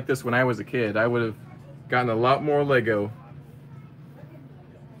store like this when I was a kid. I would have gotten a lot more Lego.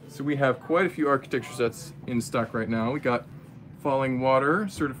 So we have quite a few architecture sets in stock right now. We got Falling Water,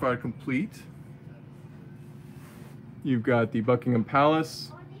 certified complete. You've got the Buckingham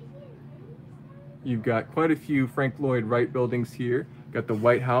Palace. You've got quite a few Frank Lloyd Wright buildings here. Got the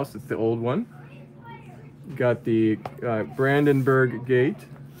White House, it's the old one. Got the Brandenburg Gate.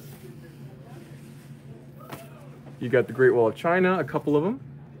 You got the Great Wall of China, a couple of them.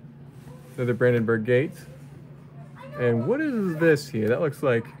 Another Brandenburg Gate. And what is this here? That looks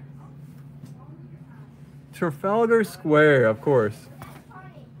like Trafalgar Square, of course.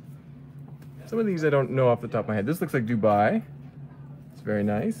 Some of these I don't know off the top of my head. This looks like Dubai. It's very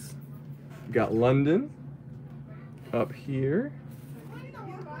nice. You got London up here.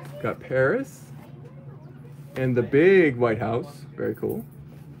 Got Paris. And the big White House. Very cool.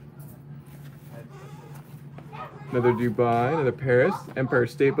 Another Dubai, another Paris, Empire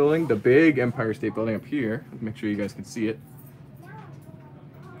State Building, the big Empire State Building up here. Make sure you guys can see it.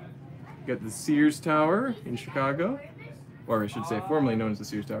 Got the Sears Tower in Chicago, or I should say formerly known as the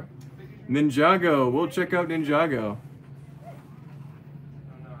Sears Tower. Ninjago, we'll check out Ninjago.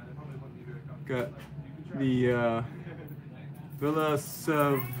 Got the Villa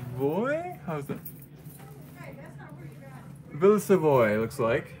Savoy, how's that? Villa Savoy, looks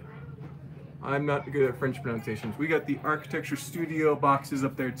like. I'm not good at French pronunciations. We got the Architecture Studio boxes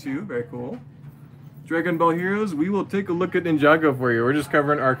up there too. Very cool. Dragon Ball Heroes, we will take a look at Ninjago for you. We're just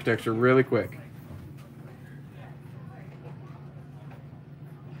covering architecture really quick.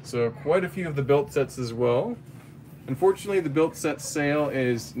 So quite a few of the built sets as well. Unfortunately, the built set sale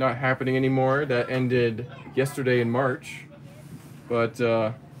is not happening anymore. That ended yesterday in March. But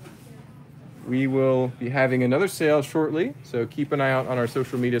we will be having another sale shortly, so keep an eye out on our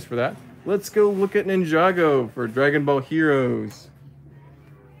social medias for that. Let's go look at Ninjago for Dragon Ball Heroes.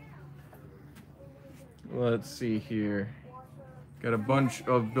 Let's see here. Got a bunch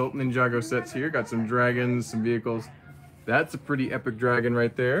of built Ninjago sets here. Got some dragons, some vehicles. That's a pretty epic dragon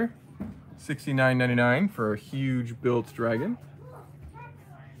right there. $69.99 for a huge built dragon.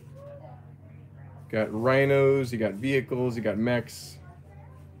 Got rhinos, you got vehicles, you got mechs.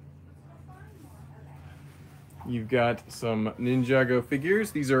 You've got some Ninjago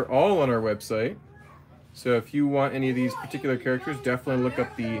figures. These are all on our website. So if you want any of these particular characters, definitely look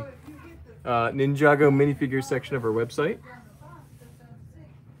up the Ninjago minifigure section of our website.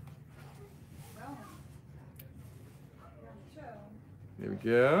 There we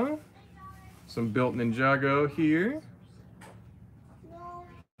go. Some built Ninjago here.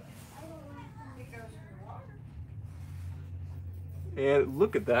 And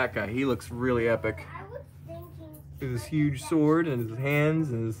look at that guy. He looks really epic. With his huge sword and his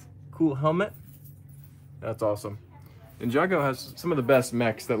hands and his cool helmet. That's awesome. Ninjago has some of the best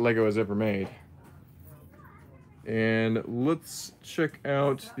mechs that LEGO has ever made. And let's check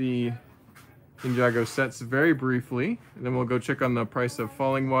out the Ninjago sets very briefly. And then we'll go check on the price of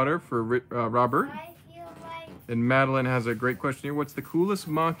Falling Water for Robert. And Madeline has a great question here. What's the coolest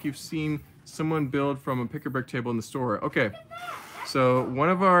MOC you've seen someone build from a pick-a-brick table in the store? Okay, so one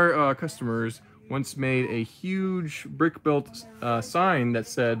of our customers once made a huge brick-built sign that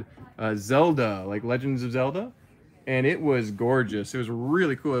said Zelda, like Legends of Zelda. And it was gorgeous. It was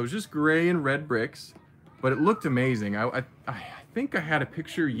really cool. It was just gray and red bricks, but it looked amazing. I think I had a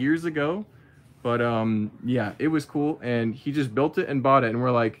picture years ago, but yeah, it was cool. And he just built it and bought it, and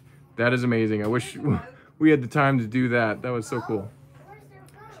we're like, that is amazing. I wish we had the time to do that. That was so cool.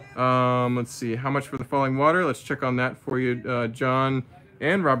 Let's see, how much for the Falling Water? Let's check on that for you. John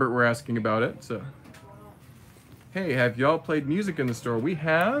and Robert were asking about it. So, hey, have y'all played music in the store? We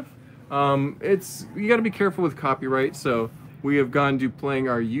have. You got to be careful with copyright, so we have gone to playing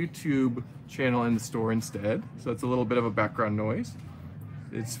our YouTube channel in the store instead. So it's a little bit of a background noise.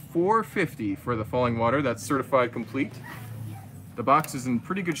 It's $4.50 for the Falling Water. That's certified complete. The box is in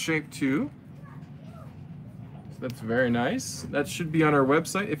pretty good shape too. So that's very nice. That should be on our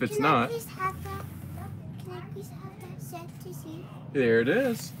website if it's not. Can I please have that set to see? There it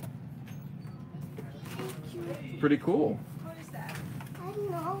is. Thank you. Pretty cool. I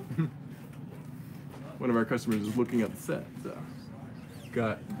don't know. One of our customers is looking at the set. So.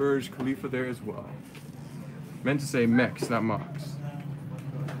 Got Burj Khalifa there as well. Meant to say mechs, not mocks.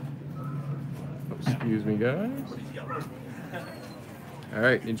 Excuse me, guys.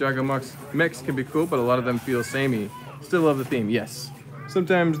 Alright, Ninjago mechs can be cool, but a lot of them feel samey. Still love the theme, yes.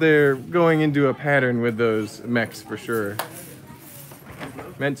 Sometimes they're going into a pattern with those mechs for sure.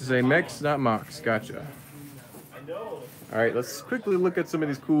 Meant to say mechs, not mocks. Gotcha. Alright, let's quickly look at some of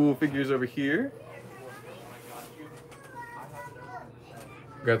these cool figures over here.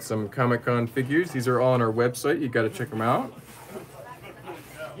 Got some Comic-Con figures. These are all on our website. You got to check them out.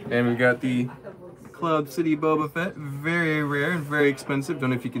 And we got the Cloud City Boba Fett. Very rare and very expensive.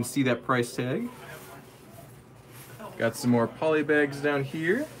 Don't know if you can see that price tag. Got some more poly bags down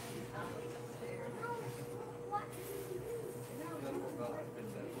here.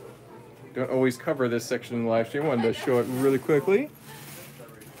 Don't always cover this section in the live stream. Wanted to show it really quickly.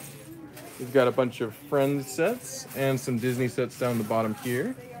 We've got a bunch of Friends sets and some Disney sets down the bottom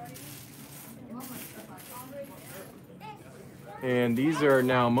here. And these are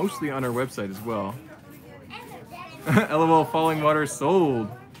now mostly on our website as well. LOL, Falling Water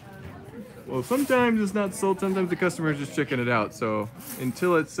sold. Well, sometimes it's not sold, sometimes the customer is just checking it out. So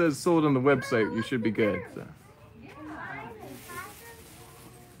until it says sold on the website, you should be good. So.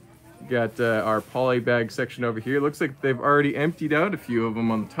 Got our poly bag section over here. Looks like they've already emptied out a few of them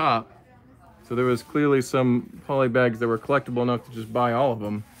on the top. So there was clearly some poly bags that were collectible enough to just buy all of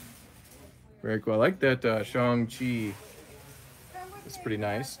them. Very cool. I like that Shang-Chi. It's pretty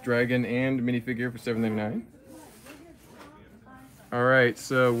nice. Dragon and minifigure for $7.99. All right,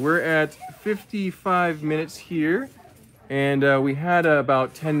 so we're at 55 minutes here. And we had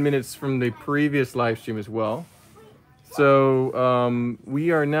about 10 minutes from the previous live stream as well. So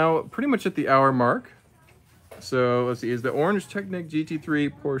we are now pretty much at the hour mark. So let's see, is the Orange Technic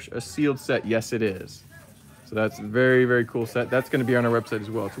GT3 Porsche a sealed set? Yes, it is. So that's a very, very cool set. That's going to be on our website as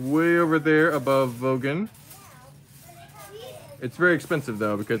well. It's way over there above Vogan. It's very expensive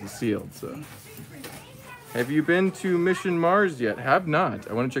though because it's sealed. So, have you been to Mission Mars yet? Have not.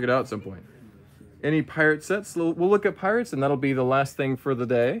 I want to check it out at some point. Any pirate sets? We'll look at pirates, and that'll be the last thing for the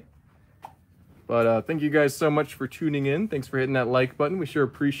day. But thank you guys so much for tuning in. Thanks for hitting that like button. We sure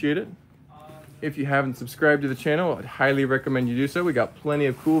appreciate it. If you haven't subscribed to the channel, I'd highly recommend you do so. We got plenty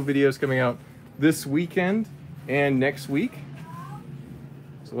of cool videos coming out this weekend and next week.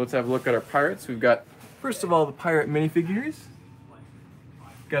 So let's have a look at our pirates. We've got, first of all, the pirate minifigures.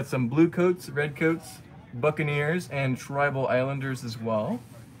 Got some blue coats, red coats, buccaneers, and tribal islanders as well.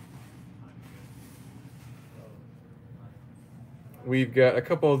 We've got a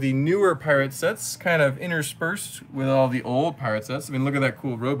couple of the newer pirate sets kind of interspersed with all the old pirate sets. I mean, look at that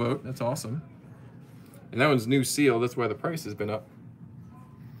cool rowboat. That's awesome. And that one's new seal. That's why the price has been up.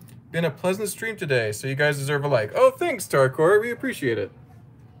 Been a pleasant stream today, so you guys deserve a like. Oh, thanks, Tarkor. We appreciate it.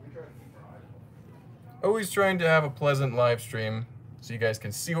 Always trying to have a pleasant live stream so you guys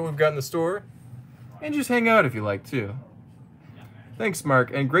can see what we've got in the store and just hang out if you like, too. Thanks,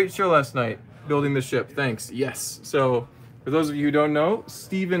 Mark. And great show last night, building the ship. Thanks. Yes. So, for those of you who don't know,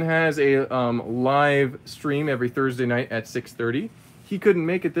 Steven has a live stream every Thursday night at 6:30. He couldn't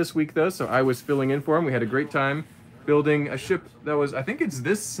make it this week, though, so I was filling in for him. We had a great time building a ship that was, I think it's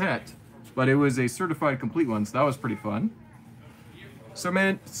this set, but it was a certified complete one, so that was pretty fun. So,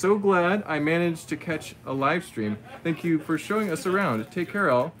 man, so glad I managed to catch a live stream. Thank you for showing us around. Take care,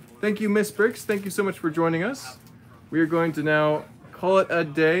 all. Thank you, Miss Bricks. Thank you so much for joining us. We are going to now call it a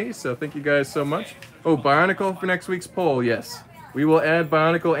day, so thank you guys so much. Oh, Bionicle for next week's poll, yes. We will add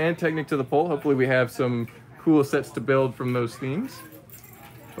Bionicle and Technic to the poll. Hopefully we have some cool sets to build from those themes.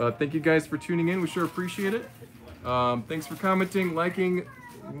 But thank you guys for tuning in. We sure appreciate it. Thanks for commenting, liking.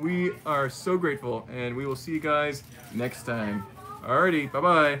 We are so grateful, and we will see you guys next time. Alrighty,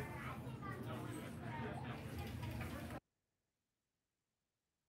 bye-bye.